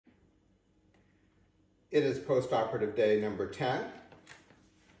It is post-operative day number 10.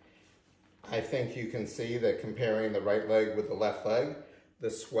 I think you can see that comparing the right leg with the left leg, the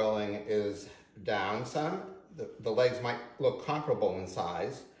swelling is down some. The legs might look comparable in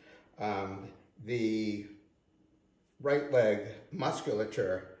size. The right leg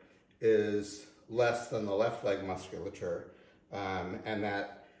musculature is less than the left leg musculature, and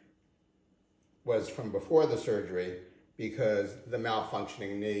that was from before the surgery because the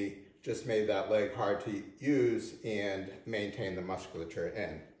malfunctioning knee just made that leg hard to use and maintain the musculature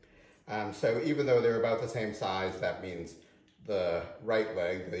in. So even though they're about the same size, that means the right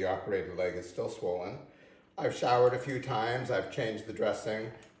leg, the operated leg, is still swollen. I've showered a few times, I've changed the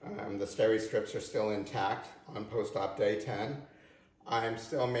dressing. The steri strips are still intact on post-op day 10. I'm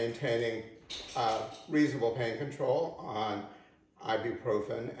still maintaining reasonable pain control on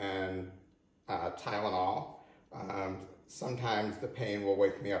ibuprofen and Tylenol. Sometimes the pain will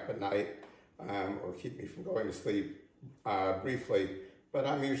wake me up at night or keep me from going to sleep briefly, but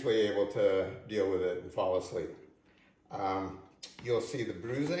I'm usually able to deal with it and fall asleep. You'll see the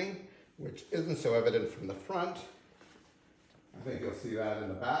bruising, which isn't so evident from the front. I think you'll see that in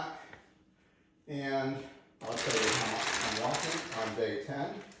the back. And I'll show you how I'm walking on day 10.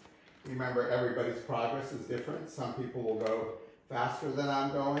 Remember, everybody's progress is different. Some people will go faster than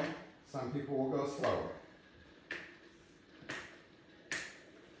I'm going. Some people will go slower.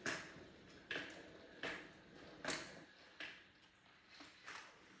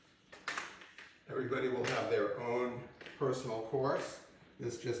 Everybody will have their own personal course.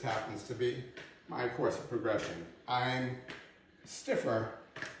 This just happens to be my course of progression. I'm stiffer,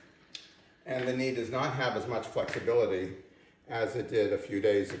 and the knee does not have as much flexibility as it did a few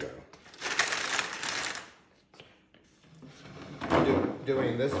days ago.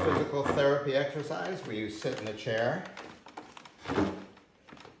 Doing this physical therapy exercise where you sit in a chair,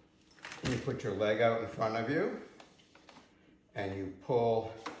 you put your leg out in front of you, and you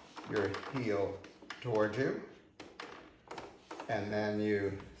pull your heel towards you, and then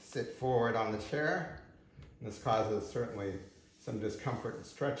you sit forward on the chair. This causes certainly some discomfort and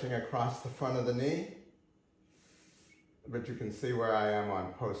stretching across the front of the knee, but you can see where I am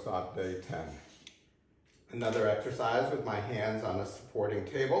on post-op day 10. Another exercise with my hands on a supporting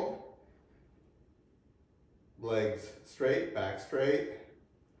table. Legs straight, back straight,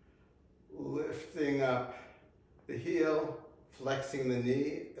 lifting up the heel, flexing the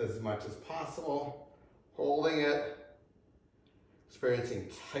knee as much as possible, holding it, experiencing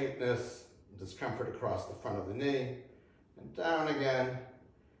tightness, discomfort across the front of the knee, and down again,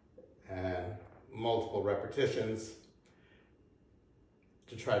 and multiple repetitions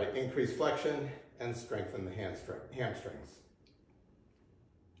to try to increase flexion and strengthen the hamstrings.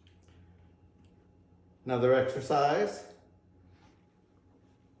 Another exercise,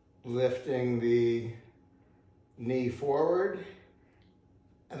 lifting the knee forward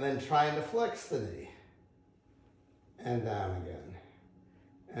and then trying to flex the knee and down again,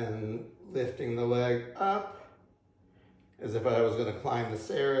 and lifting the leg up as if I was going to climb the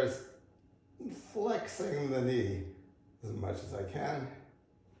stairs, flexing the knee as much as I can,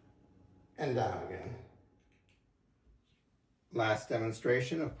 and down again. Last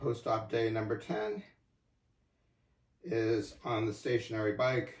demonstration of post-op day number 10 is on the stationary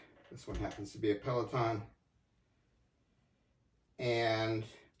bike. This one happens to be a Peloton. And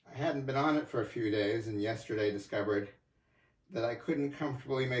I hadn't been on it for a few days, and yesterday discovered that I couldn't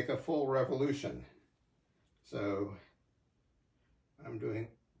comfortably make a full revolution. So I'm doing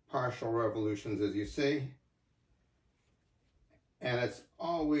partial revolutions, as you see. And it's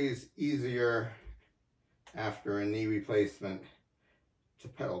always easier after a knee replacement to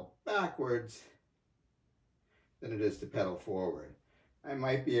pedal backwards than it is to pedal forward. I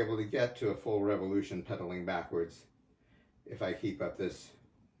might be able to get to a full revolution pedaling backwards if I keep up this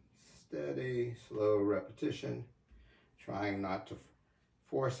steady, slow repetition, trying not to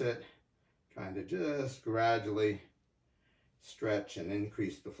force it, trying to just gradually stretch and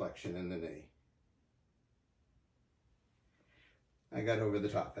increase the flexion in the knee. I got over the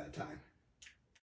top that time.